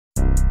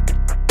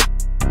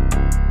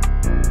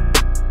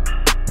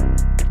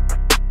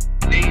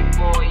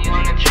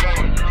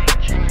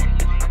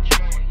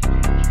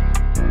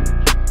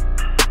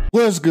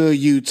What's good,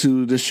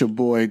 YouTube? This your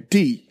boy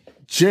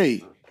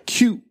DJ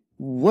Cute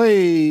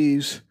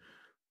Waves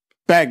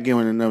back again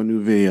with another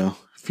new video.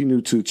 If you're new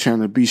to the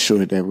channel, be sure to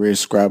hit that red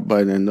subscribe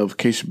button and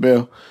notification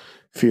bell.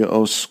 If you're an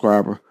old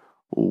subscriber,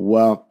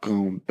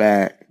 welcome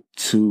back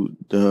to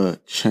the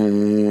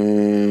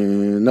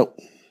channel.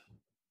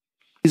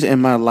 He's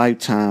In My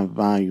Lifetime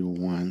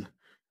Volume 1.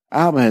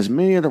 Album has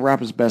many of the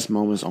rapper's best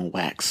moments on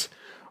wax.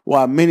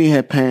 While many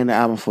had panned the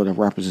album for the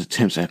rapper's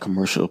attempts at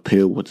commercial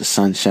appeal with the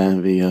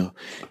Sunshine video,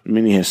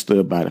 many had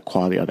stood by the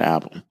quality of the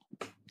album.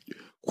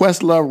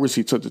 Questlove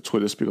recently took to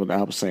Twitter to speak on the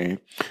album, saying,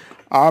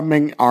 "Our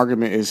main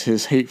argument is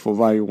his Hateful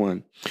Volume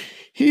 1.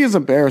 He is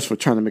embarrassed for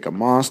trying to make a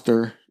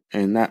monster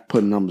and not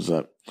put numbers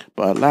up,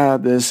 but a lot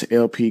of this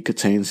LP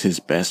contains his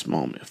best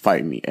moment,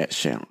 Fight Me at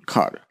Sharon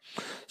Carter."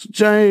 So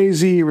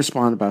Jay-Z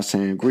responded by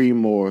saying, "Agree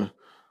more.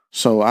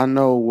 So I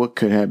know what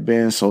could have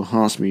been, so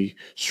haunts me.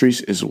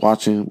 Streets is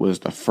Watching was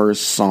the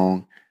first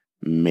song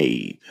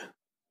made."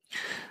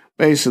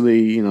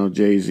 Basically,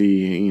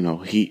 Jay-Z,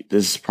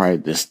 this is probably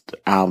this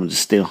album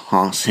just still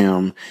haunts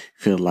him.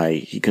 Feel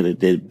like he could have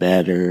did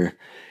better.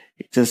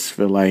 He just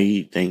feel like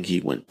he think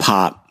he went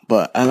pop.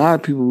 But a lot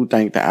of people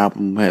think the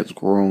album has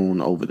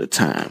grown over the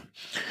time.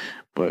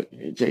 But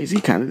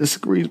Jay-Z kind of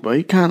disagrees, but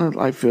he kind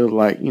of feel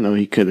like,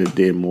 he could have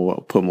did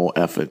more, put more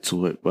effort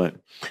to it. But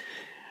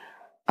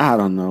I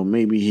don't know.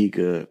 Maybe he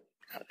could.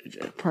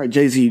 Probably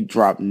Jay-Z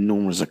dropped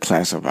numerous of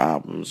classic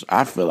albums.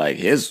 I feel like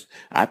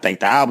I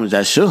think the albums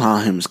that should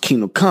haunt him is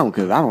Kingdom Come,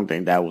 because I don't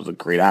think that was a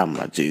great album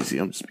by Jay-Z.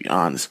 I'm just be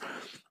honest.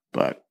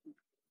 But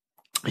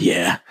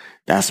yeah,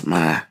 that's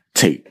my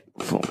take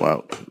for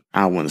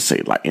I want to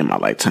say In My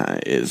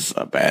Lifetime is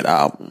a bad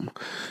album.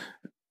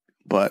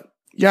 But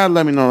y'all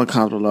let me know in the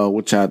comments below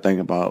what y'all think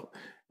about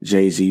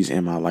Jay-Z's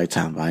In My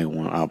Lifetime Volume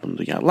 1 album.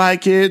 Do y'all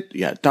like it?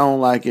 Y'all don't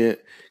like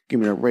it? Give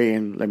me a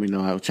rating. Let me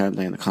know how y'all think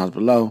in the comments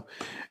below.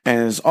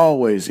 And as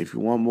always, if you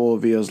want more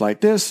videos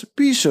like this,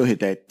 be sure to hit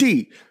that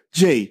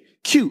DJ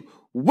Cute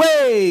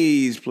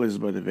Waves please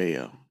about the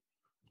video.